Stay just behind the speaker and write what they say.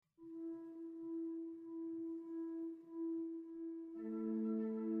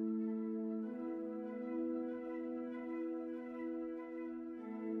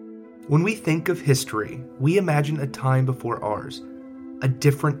When we think of history, we imagine a time before ours, a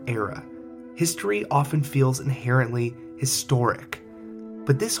different era. History often feels inherently historic.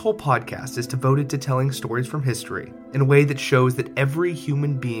 But this whole podcast is devoted to telling stories from history in a way that shows that every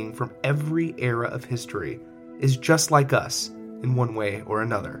human being from every era of history is just like us in one way or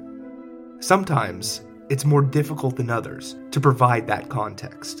another. Sometimes it's more difficult than others to provide that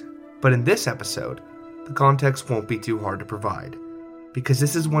context. But in this episode, the context won't be too hard to provide, because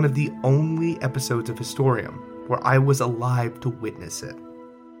this is one of the only episodes of Historium where I was alive to witness it.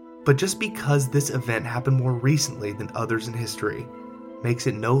 But just because this event happened more recently than others in history makes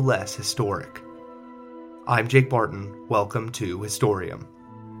it no less historic. I'm Jake Barton, welcome to Historium.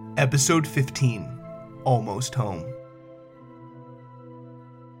 Episode 15, Almost Home.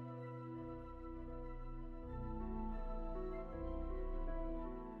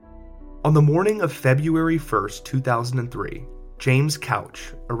 On the morning of February 1st, 2003, James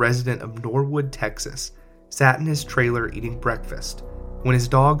Couch, a resident of Norwood, Texas, sat in his trailer eating breakfast when his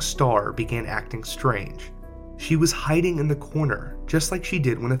dog Star began acting strange. She was hiding in the corner, just like she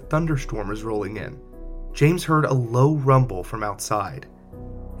did when a thunderstorm was rolling in. James heard a low rumble from outside.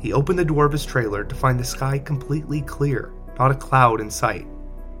 He opened the door of his trailer to find the sky completely clear, not a cloud in sight.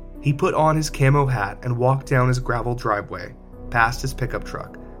 He put on his camo hat and walked down his gravel driveway, past his pickup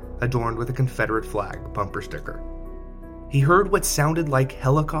truck, adorned with a Confederate flag bumper sticker. He heard what sounded like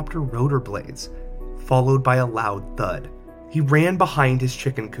helicopter rotor blades, followed by a loud thud. He ran behind his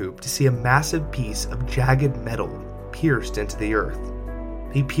chicken coop to see a massive piece of jagged metal pierced into the earth.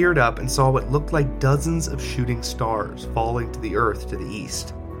 He peered up and saw what looked like dozens of shooting stars falling to the earth to the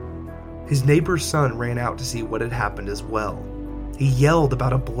east. His neighbor's son ran out to see what had happened as well. He yelled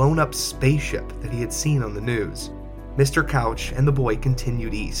about a blown-up spaceship that he had seen on the news. Mr. Couch and the boy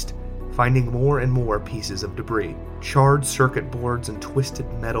continued east, finding more and more pieces of debris. Charred circuit boards and twisted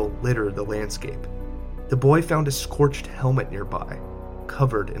metal littered the landscape. The boy found a scorched helmet nearby,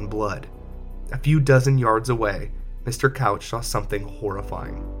 covered in blood. A few dozen yards away, Mr. Couch saw something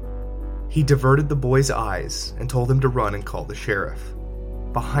horrifying. He diverted the boy's eyes and told him to run and call the sheriff.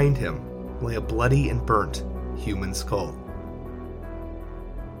 Behind him lay a bloody and burnt human skull.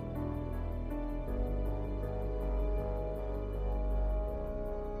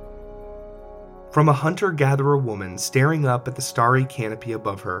 From a hunter-gatherer woman staring up at the starry canopy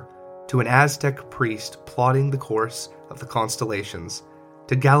above her, to an Aztec priest plotting the course of the constellations,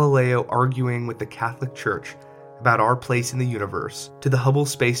 to Galileo arguing with the Catholic Church about our place in the universe, to the Hubble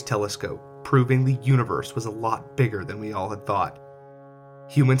Space Telescope proving the universe was a lot bigger than we all had thought.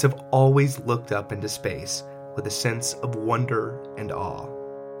 Humans have always looked up into space with a sense of wonder and awe.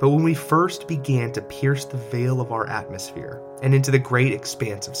 But when we first began to pierce the veil of our atmosphere and into the great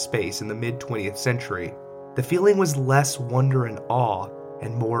expanse of space in the mid-20th century, the feeling was less wonder and awe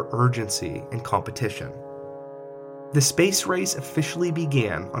and more urgency and competition. The space race officially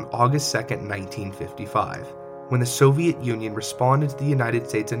began on August 2nd, 1955, when the Soviet Union responded to the United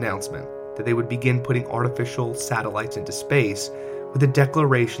States' announcement that they would begin putting artificial satellites into space with a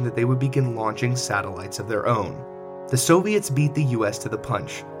declaration that they would begin launching satellites of their own. The Soviets beat the US to the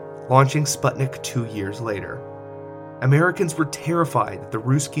punch, launching Sputnik 2 years later. Americans were terrified that the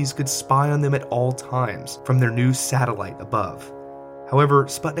Ruskies could spy on them at all times from their new satellite above. However,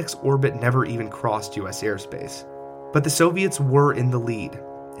 Sputnik's orbit never even crossed US airspace. But the Soviets were in the lead,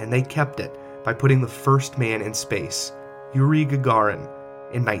 and they kept it by putting the first man in space, Yuri Gagarin,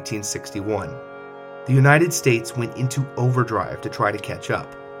 in 1961. The United States went into overdrive to try to catch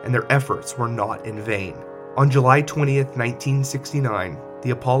up, and their efforts were not in vain. On July 20th, 1969,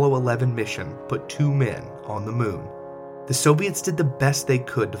 the Apollo 11 mission put 2 men on the moon. The Soviets did the best they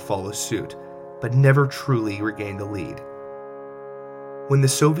could to follow suit, but never truly regained the lead. When the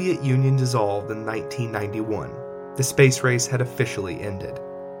Soviet Union dissolved in 1991, the space race had officially ended.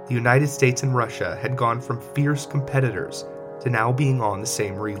 The United States and Russia had gone from fierce competitors to now being on the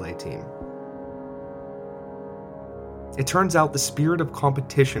same relay team. It turns out the spirit of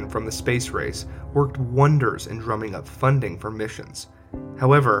competition from the space race worked wonders in drumming up funding for missions.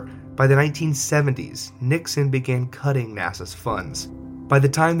 However, by the 1970s, Nixon began cutting NASA's funds. By the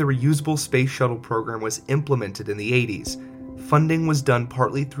time the reusable space shuttle program was implemented in the 80s, funding was done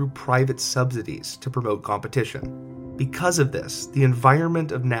partly through private subsidies to promote competition. Because of this, the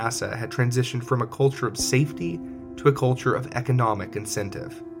environment of NASA had transitioned from a culture of safety to a culture of economic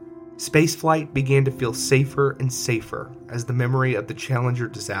incentive. Spaceflight began to feel safer and safer as the memory of the Challenger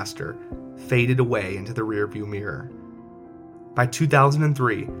disaster faded away into the rearview mirror. By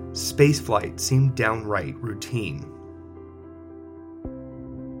 2003, spaceflight seemed downright routine.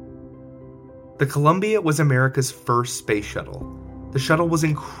 The Columbia was America's first space shuttle. The shuttle was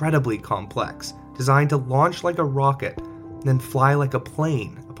incredibly complex, designed to launch like a rocket, and then fly like a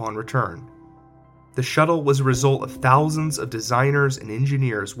plane upon return. The shuttle was a result of thousands of designers and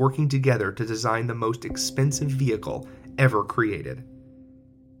engineers working together to design the most expensive vehicle ever created.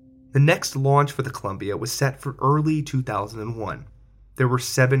 The next launch for the Columbia was set for early 2001. There were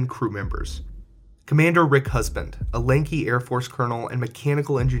 7 crew members. Commander Rick Husband, a lanky Air Force colonel and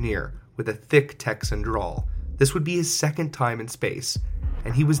mechanical engineer with a thick Texan drawl. This would be his second time in space,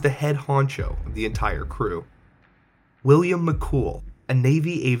 and he was the head honcho of the entire crew. William McCool, a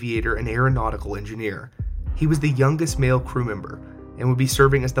Navy aviator and aeronautical engineer. He was the youngest male crew member and would be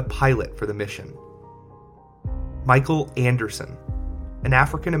serving as the pilot for the mission. Michael Anderson, an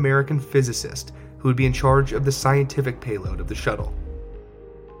African-American physicist who would be in charge of the scientific payload of the shuttle.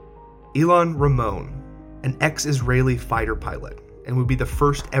 Ilan Ramon, an ex-Israeli fighter pilot, and would be the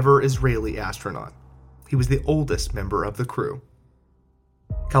first ever Israeli astronaut. He was the oldest member of the crew.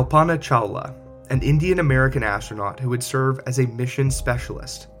 Kalpana Chawla, an Indian-American astronaut who would serve as a mission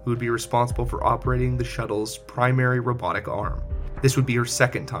specialist who would be responsible for operating the shuttle's primary robotic arm. This would be her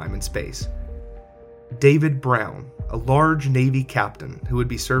second time in space. David Brown, a large Navy captain who would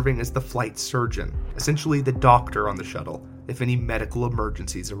be serving as the flight surgeon, essentially the doctor on the shuttle if any medical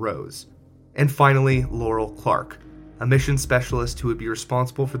emergencies arose. And finally, Laurel Clark, a mission specialist who would be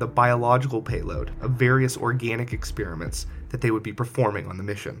responsible for the biological payload of various organic experiments that they would be performing on the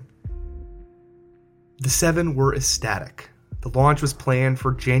mission. The 7 were ecstatic. The launch was planned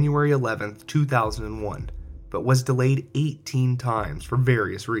for January 11th, 2001, but was delayed 18 times for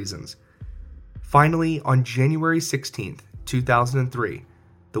various reasons. Finally, on January 16th, 2003,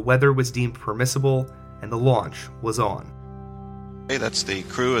 the weather was deemed permissible and the launch was on. That's the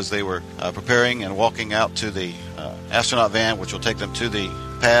crew as they were preparing and walking out to the astronaut van, which will take them to the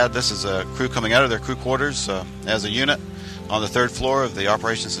pad. This is a crew coming out of their crew quarters as a unit on the 3rd floor of the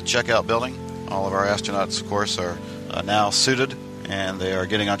operations and checkout building. All of our astronauts, of course, are now suited, and they are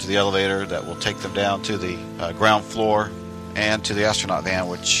getting onto the elevator that will take them down to the ground floor and to the astronaut van,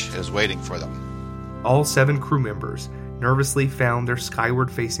 which is waiting for them. All 7 crew members nervously found their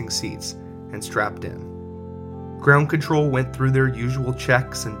skyward-facing seats and strapped in. Ground control went through their usual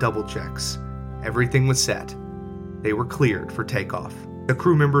checks and double checks. Everything was set. They were cleared for takeoff. The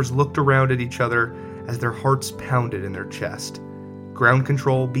crew members looked around at each other as their hearts pounded in their chest. Ground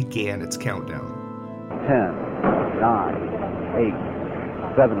control began its countdown. 10,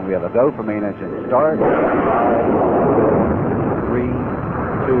 9, 8, 7. We have a go for main engine start. 5, 4, 3,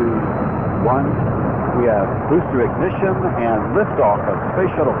 2, 1. We have booster ignition and liftoff of Space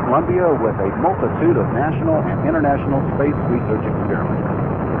Shuttle Columbia with a multitude of national and international space research experiments.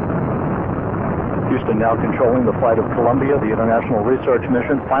 Houston now controlling the flight of Columbia. The international research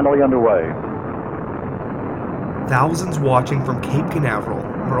mission finally underway. Thousands watching from Cape Canaveral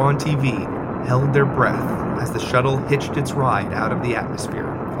or on TV held their breath as the shuttle hitched its ride out of the atmosphere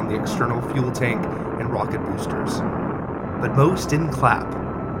on the external fuel tank and rocket boosters. But most didn't clap.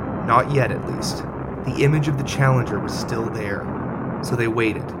 Not yet, at least. The image of the Challenger was still there, so they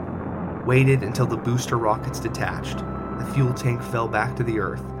waited until the booster rockets detached, the fuel tank fell back to the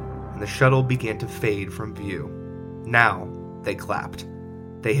Earth, and the shuttle began to fade from view. Now, they clapped.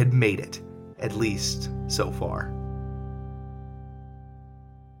 They had made it, at least so far.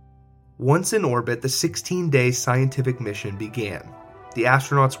 Once in orbit, the 16-day scientific mission began. The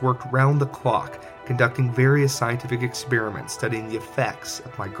astronauts worked round the clock, conducting various scientific experiments studying the effects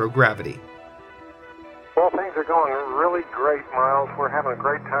of microgravity. Well, things are going really great, Miles. We're having a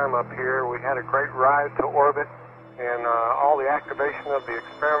great time up here. We had a great ride to orbit, and all the activation of the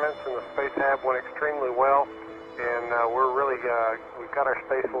experiments in the Space Hab went extremely well, and we've got our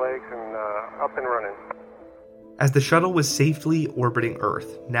space legs and up and running. As the shuttle was safely orbiting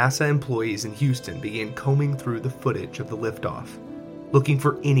Earth, NASA employees in Houston began combing through the footage of the liftoff, looking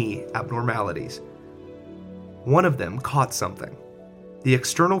for any abnormalities. One of them caught something. The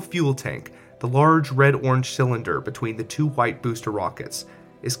external fuel tank, the large red-orange cylinder between the 2 white booster rockets,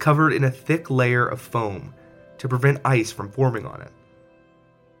 is covered in a thick layer of foam to prevent ice from forming on it.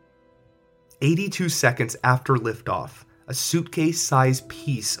 82 seconds after liftoff, a suitcase-sized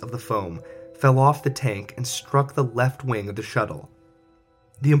piece of the foam fell off the tank and struck the left wing of the shuttle.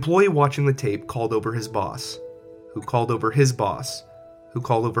 The employee watching the tape called over his boss, who called over his boss, who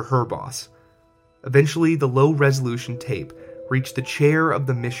called over her boss. Eventually, the low-resolution tape reached the chair of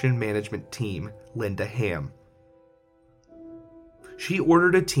the mission management team, Linda Ham. She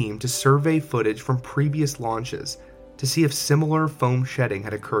ordered a team to survey footage from previous launches to see if similar foam shedding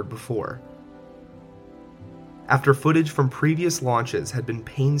had occurred before. After footage from previous launches had been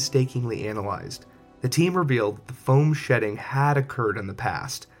painstakingly analyzed, The team revealed that the foam shedding had occurred in the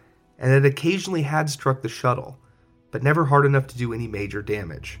past, and it occasionally had struck the shuttle, but never hard enough to do any major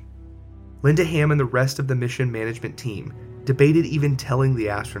damage. Linda Ham and the rest of the mission management team debated even telling the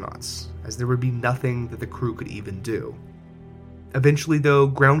astronauts, as there would be nothing that the crew could even do. Eventually, though,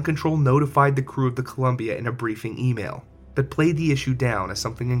 ground control notified the crew of the Columbia in a briefing email, but played the issue down as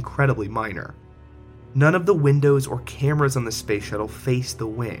something incredibly minor. None of the windows or cameras on the space shuttle faced the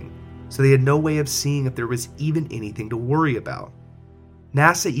wing, so they had no way of seeing if there was even anything to worry about.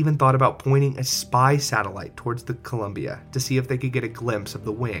 NASA even thought about pointing a spy satellite towards the Columbia to see if they could get a glimpse of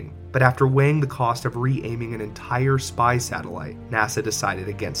the wing, but after weighing the cost of re-aiming an entire spy satellite, NASA decided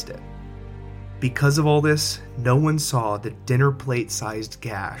against it. Because of all this, no one saw the dinner plate-sized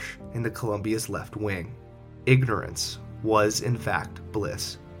gash in the Columbia's left wing. Ignorance was, in fact,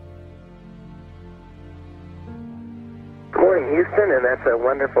 bliss. Good morning, Houston, and that's a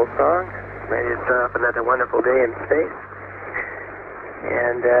wonderful song. Made it off another wonderful day in space.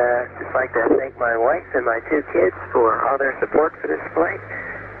 And just like to thank my wife and my 2 kids for all their support for this flight.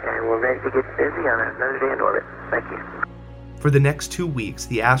 And we're ready to get busy on another day in orbit. Thank you. For the next 2 weeks,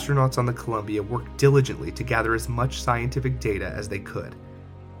 the astronauts on the Columbia worked diligently to gather as much scientific data as they could.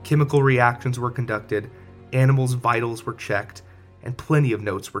 Chemical reactions were conducted, animals' vitals were checked, and plenty of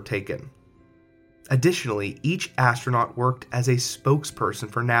notes were taken. Additionally, each astronaut worked as a spokesperson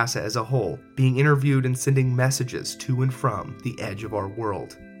for NASA as a whole, being interviewed and sending messages to and from the edge of our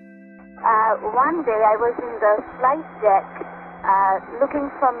world. One day I was in the flight deck looking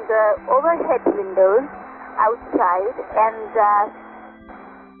from the overhead windows outside, and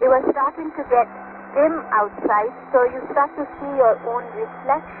it was starting to get dim outside, so you start to see your own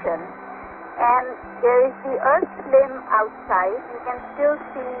reflection. And there is the Earth's limb outside. You can still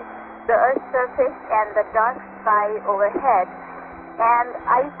see the Earth's surface and the dark sky overhead. And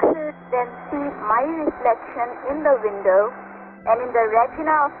I could then see my reflection in the window, and in the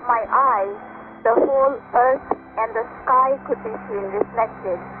retina of my eye, the whole Earth and the sky could be seen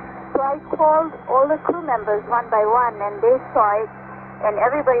reflected. So I called all the crew members one by one, and they saw it, and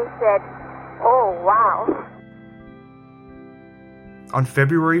everybody said, "Oh, wow." On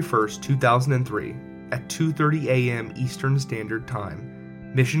February 1st, 2003, at 2:30 a.m. Eastern Standard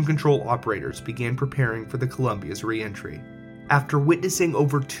Time, Mission Control operators began preparing for the Columbia's re-entry. After witnessing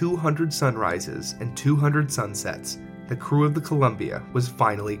over 200 sunrises and 200 sunsets, the crew of the Columbia was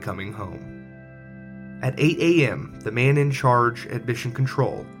finally coming home. At 8 a.m., the man in charge at Mission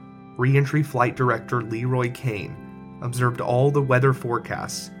Control, Re-entry Flight Director Leroy Kane, observed all the weather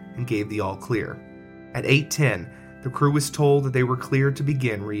forecasts and gave the all-clear. At 8:10, the crew was told that they were cleared to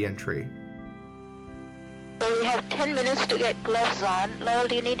begin re-entry. So we have 10 minutes to get gloves on. Lowell,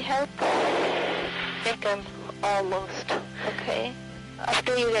 do you need help? I think I'm almost. Okay.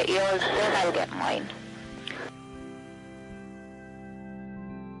 After you get yours, then I'll get mine.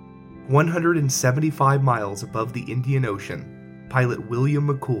 175 miles above the Indian Ocean, pilot William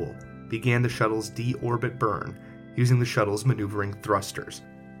McCool began the shuttle's de-orbit burn using the shuttle's maneuvering thrusters.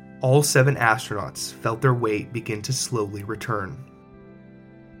 All 7 astronauts felt their weight begin to slowly return.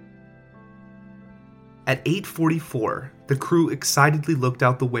 At 8:44, the crew excitedly looked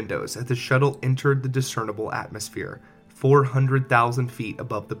out the windows as the shuttle entered the discernible atmosphere, 400,000 feet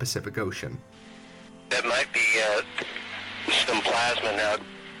above the Pacific Ocean. That might be some plasma now.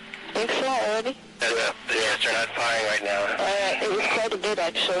 Think so already? The jets are not firing right now. It was quite a bit,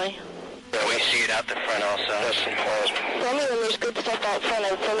 actually. Yeah, we see it out the front also. That's some plasma. Some of them there's good stuff out front.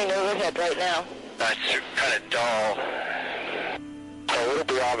 I'm filming overhead right now. That's kind of dull. So it'll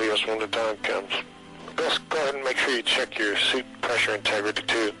be obvious when the time comes. Just go ahead and make sure you check your seat pressure integrity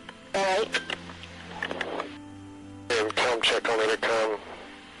too. All right. And com check on intercom.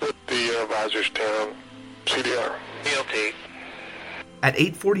 Put the visors down. CDR. BLT. At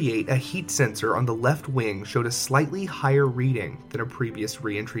 8:48, a heat sensor on the left wing showed a slightly higher reading than a previous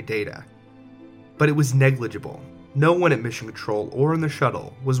re-entry data. But it was negligible. No one at Mission Control or in the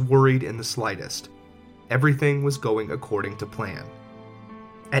shuttle was worried in the slightest. Everything was going according to plan.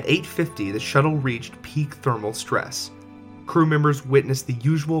 At 8:50, the shuttle reached peak thermal stress. Crew members witnessed the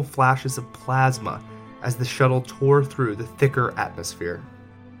usual flashes of plasma as the shuttle tore through the thicker atmosphere.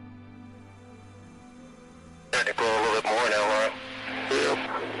 I think we're a little bit more now, Laura.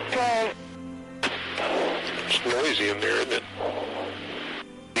 Yeah. It's noisy in there, isn't it?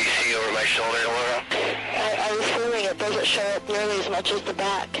 Do you see over my shoulder, Laura? I was filming. It doesn't show up nearly as much as the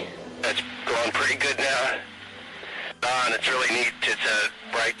back. That's going pretty good now. And it's really neat. It's a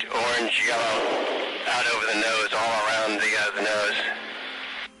bright orange yellow out over the nose, all around the nose.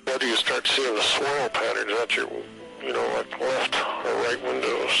 What do you start seeing the swirl patterns at your, like left or right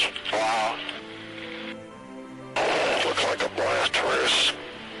windows? Wow. looks like a blast furnace.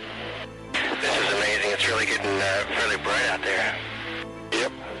 This is amazing. It's really getting fairly bright out there.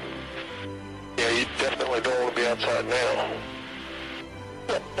 Yep. Yeah, you definitely don't want to be outside now.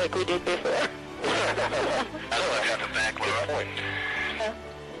 Like we did before. I know I got the back point.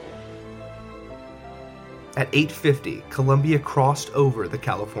 At 8:50, Columbia crossed over the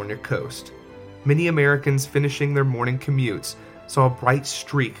California coast. Many Americans finishing their morning commutes saw a bright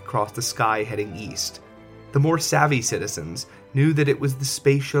streak cross the sky heading east. The more savvy citizens knew that it was the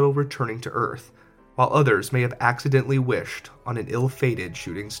space shuttle returning to Earth, while others may have accidentally wished on an ill-fated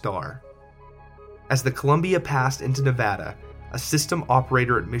shooting star. As the Columbia passed into Nevada, a system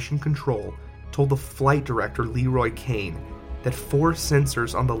operator at Mission Control told the flight director Leroy Cain that 4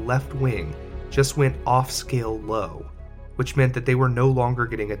 sensors on the left wing just went off-scale low, which meant that they were no longer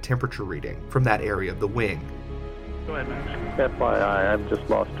getting a temperature reading from that area of the wing. Go ahead, Max. FYI, I've just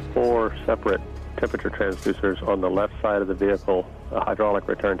lost 4 separate temperature transducers on the left side of the vehicle, hydraulic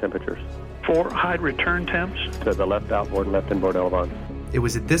return temperatures. 4 high return temps? To the left outboard and left inboard elevons. It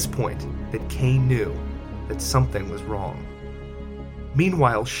was at this point that Cain knew that something was wrong.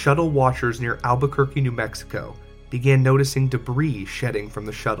 Meanwhile, shuttle watchers near Albuquerque, New Mexico began noticing debris shedding from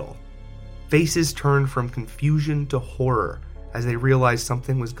the shuttle. Faces turned from confusion to horror as they realized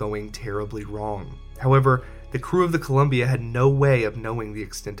something was going terribly wrong. However, the crew of the Columbia had no way of knowing the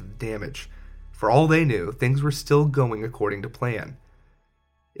extent of the damage. For all they knew, things were still going according to plan.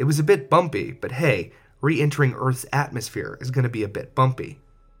 It was a bit bumpy, but hey, re-entering Earth's atmosphere is going to be a bit bumpy.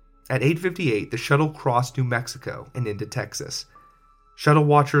 At 8:58, the shuttle crossed New Mexico and into Texas. Shuttle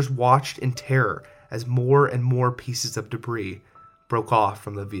watchers watched in terror as more and more pieces of debris broke off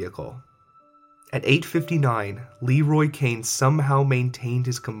from the vehicle. At 8:59, Leroy Cain somehow maintained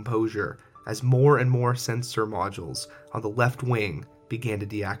his composure as more and more sensor modules on the left wing began to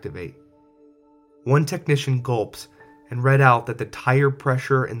deactivate. One technician gulped and read out that the tire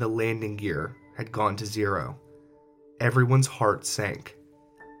pressure in the landing gear had gone to 0. Everyone's heart sank.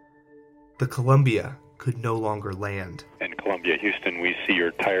 The Columbia could no longer land. And Columbia, Houston, we see your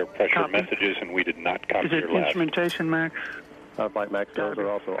tire pressure messages, and we did not copy your last. Is it instrumentation, Max? Flight Max, those are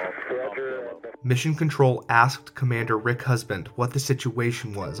also off. Mission Control asked Commander Rick Husband what the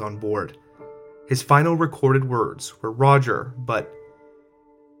situation was on board. His final recorded words were "Roger, but..."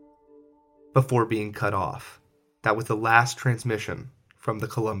 before being cut off. That was the last transmission from the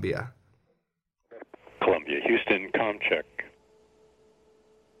Columbia. Columbia, Houston, comm check.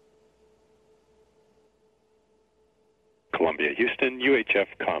 Columbia, Houston, UHF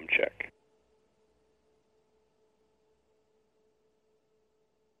comm check.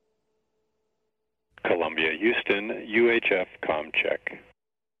 Columbia, Houston, UHF comm check.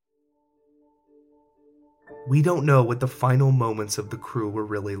 We don't know what the final moments of the crew were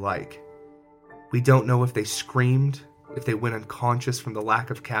really like. We don't know if they screamed, if they went unconscious from the lack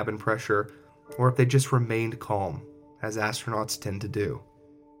of cabin pressure, or if they just remained calm, as astronauts tend to do.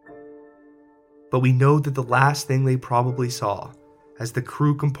 But we know that the last thing they probably saw, as the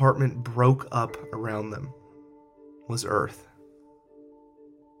crew compartment broke up around them, was Earth.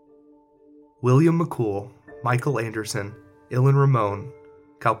 William McCool, Michael Anderson, Ilan Ramon,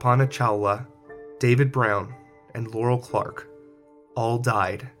 Kalpana Chawla, David Brown, and Laurel Clark all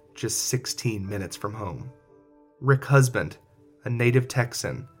died just 16 minutes from home. Rick Husband, a native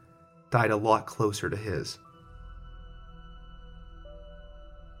Texan, died a lot closer to his.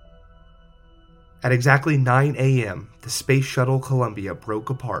 At exactly 9 a.m., the Space Shuttle Columbia broke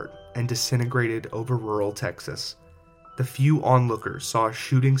apart and disintegrated over rural Texas. The few onlookers saw a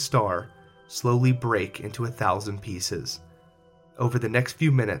shooting star slowly break into 1,000 pieces. Over the next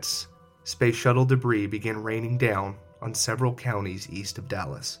few minutes, Space Shuttle debris began raining down on several counties east of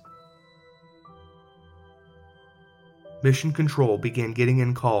Dallas. Mission Control began getting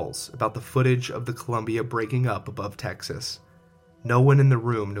in calls about the footage of the Columbia breaking up above Texas. No one in the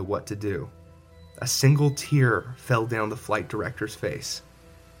room knew what to do. A single tear fell down the flight director's face.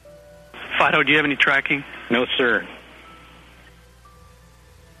 Fido, do you have any tracking? No, sir.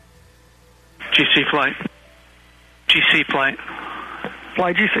 GC flight. GC flight.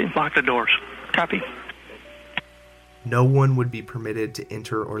 Fly GC. Lock the doors. Copy. No one would be permitted to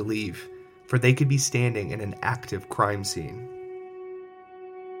enter or leave, for they could be standing in an active crime scene.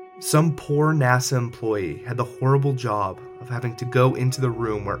 Some poor NASA employee had the horrible job of having to go into the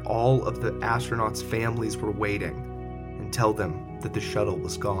room where all of the astronauts' families were waiting and tell them that the shuttle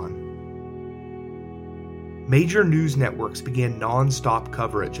was gone. Major news networks began non-stop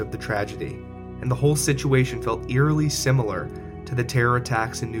coverage of the tragedy, and the whole situation felt eerily similar to the terror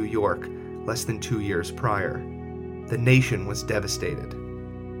attacks in New York less than 2 years prior. The nation was devastated.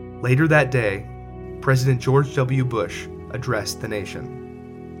 Later that day, President George W. Bush addressed the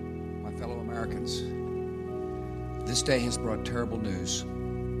nation. My fellow Americans, this day has brought terrible news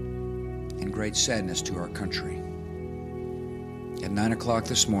and great sadness to our country. At 9 o'clock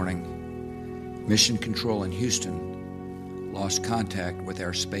this morning, Mission Control in Houston lost contact with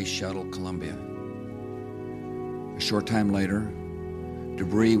our Space Shuttle Columbia. A short time later,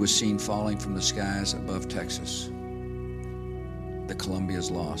 debris was seen falling from the skies above Texas. The Columbia is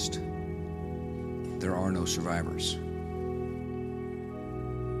lost. There are no survivors.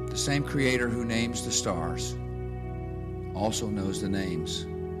 The same Creator who names the stars also knows the names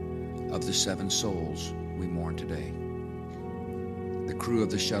of the 7 souls we mourn today. The crew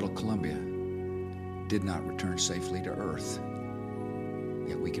of the Shuttle Columbia did not return safely to Earth,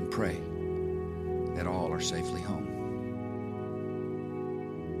 yet we can pray that all are safely home.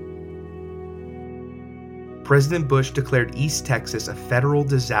 President Bush declared East Texas a federal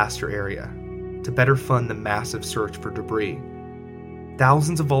disaster area to better fund the massive search for debris.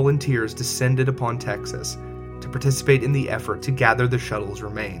 Thousands of volunteers descended upon Texas to participate in the effort to gather the shuttle's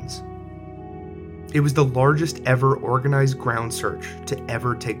remains. It was the largest ever organized ground search to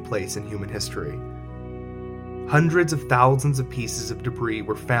ever take place in human history. Hundreds of thousands of pieces of debris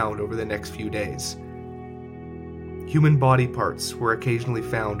were found over the next few days. Human body parts were occasionally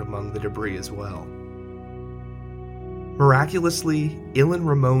found among the debris as well. Miraculously, Ilan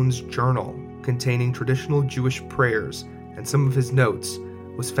Ramon's journal, containing traditional Jewish prayers and some of his notes,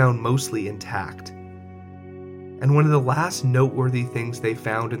 was found mostly intact. And one of the last noteworthy things they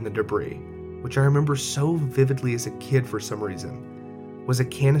found in the debris, which I remember so vividly as a kid for some reason, was a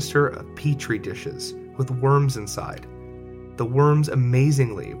canister of Petri dishes with worms inside. The worms,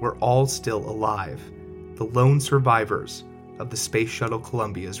 amazingly, were all still alive, the lone survivors of the Space Shuttle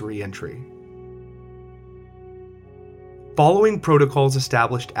Columbia's re-entry. Following protocols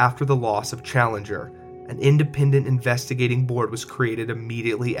established after the loss of Challenger, an independent investigating board was created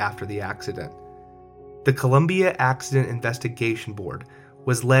immediately after the accident. The Columbia Accident Investigation Board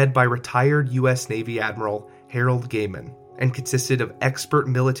was led by retired U.S. Navy Admiral Harold Gehman and consisted of expert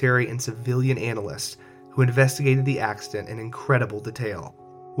military and civilian analysts who investigated the accident in incredible detail.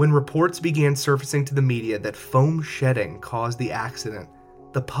 When reports began surfacing to the media that foam shedding caused the accident,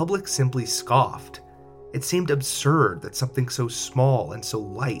 the public simply scoffed. It seemed absurd that something so small and so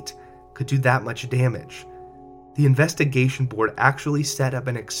light could do that much damage. The investigation board actually set up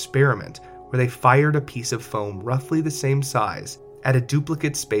an experiment where they fired a piece of foam roughly the same size at a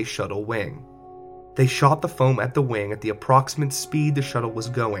duplicate space shuttle wing. They shot the foam at the wing at the approximate speed the shuttle was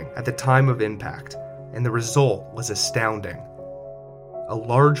going at the time of impact, and the result was astounding. A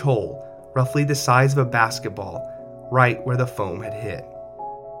large hole, roughly the size of a basketball, right where the foam had hit.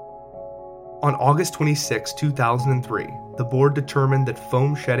 On August 26, 2003, the board determined that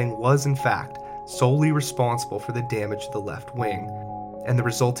foam shedding was in fact solely responsible for the damage to the left wing, and the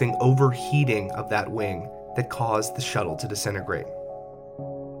resulting overheating of that wing that caused the shuttle to disintegrate.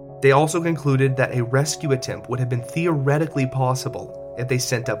 They also concluded that a rescue attempt would have been theoretically possible if they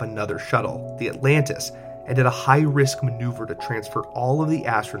sent up another shuttle, the Atlantis, and did a high-risk maneuver to transfer all of the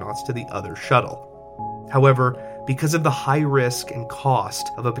astronauts to the other shuttle. However, because of the high risk and cost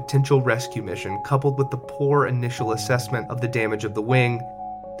of a potential rescue mission, coupled with the poor initial assessment of the damage of the wing,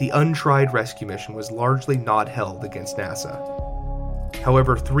 the untried rescue mission was largely not held against NASA.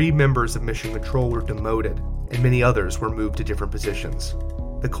 However, 3 members of Mission Control were demoted, and many others were moved to different positions.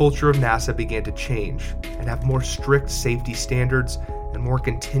 The culture of NASA began to change and have more strict safety standards and more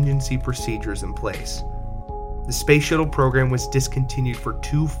contingency procedures in place. The Space Shuttle program was discontinued for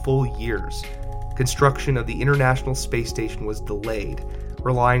 2 full years. Construction of the International Space Station was delayed,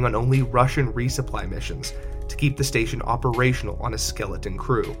 relying on only Russian resupply missions to keep the station operational on a skeleton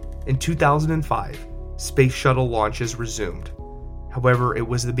crew. In 2005, Space Shuttle launches resumed. However, it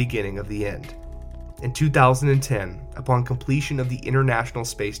was the beginning of the end. In 2010, upon completion of the International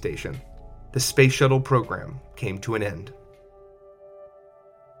Space Station, the Space Shuttle program came to an end.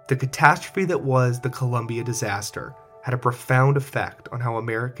 The catastrophe that was the Columbia disaster had a profound effect on how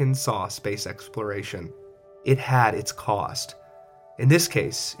Americans saw space exploration. It had its cost. In this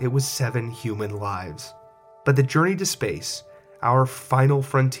case, it was 7 human lives. But the journey to space, our final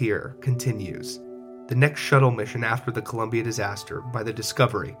frontier, continues. The next shuttle mission after the Columbia disaster by the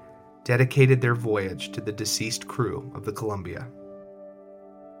Discovery dedicated their voyage to the deceased crew of the Columbia.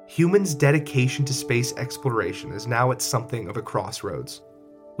 Humans' dedication to space exploration is now at something of a crossroads.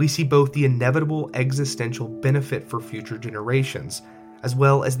 We see both the inevitable existential benefit for future generations, as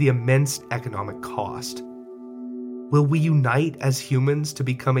well as the immense economic cost. Will we unite as humans to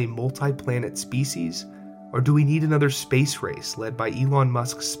become a multi-planet species, or do we need another space race led by Elon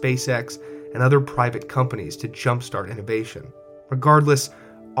Musk's SpaceX and other private companies to jumpstart innovation. Regardless,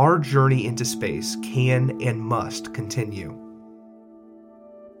 our journey into space can and must continue.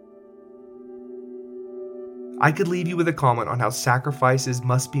 I could leave you with a comment on how sacrifices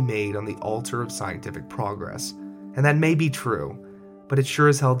must be made on the altar of scientific progress, and that may be true, but it sure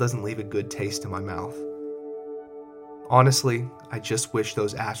as hell doesn't leave a good taste in my mouth. Honestly, I just wish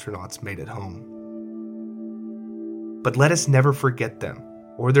those astronauts made it home. But let us never forget them,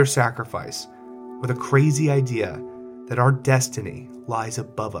 or their sacrifice, or the crazy idea that our destiny lies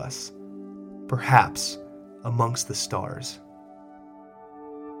above us, perhaps amongst the stars.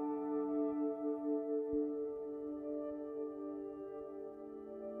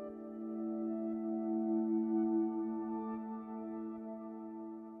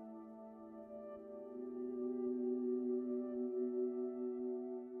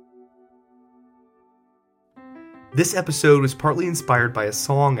 This episode was partly inspired by a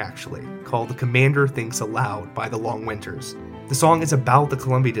song, actually, called The Commander Thinks Aloud by the Long Winters. The song is about the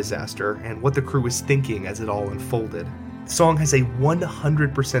Columbia disaster and what the crew was thinking as it all unfolded. The song has a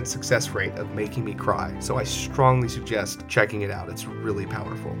 100% success rate of making me cry, so I strongly suggest checking it out. It's really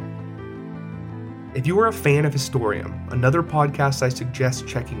powerful. If you are a fan of Historium, another podcast I suggest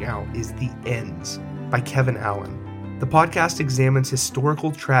checking out is The Ends by Kevin Allen. The podcast examines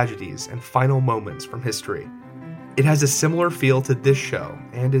historical tragedies and final moments from history. It has a similar feel to this show,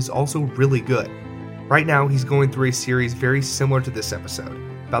 and is also really good. Right now, he's going through a series very similar to this episode,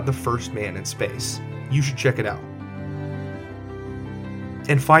 about the first man in space. You should check it out.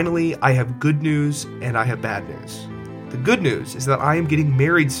 And finally, I have good news and I have bad news. The good news is that I am getting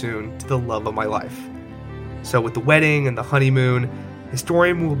married soon to the love of my life. So with the wedding and the honeymoon,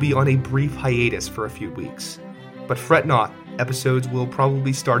 Historium will be on a brief hiatus for a few weeks. But fret not, episodes will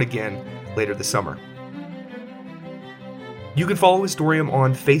probably start again later this summer. You can follow Historium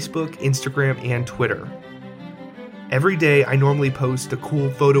on Facebook, Instagram, and Twitter. Every day I normally post a cool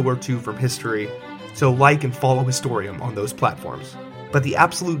photo or two from history, so like and follow Historium on those platforms. But the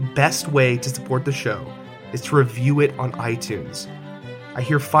absolute best way to support the show is to review it on iTunes. I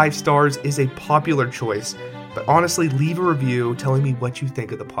hear 5 stars is a popular choice, but honestly, leave a review telling me what you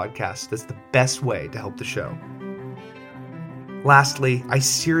think of the podcast. That's the best way to help the show. Lastly, I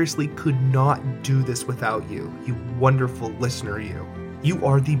seriously could not do this without you, you wonderful listener you. You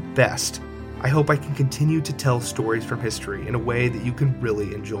are the best. I hope I can continue to tell stories from history in a way that you can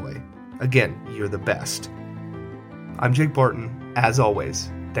really enjoy. Again, you're the best. I'm Jake Barton. As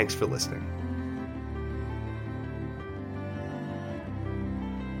always, thanks for listening.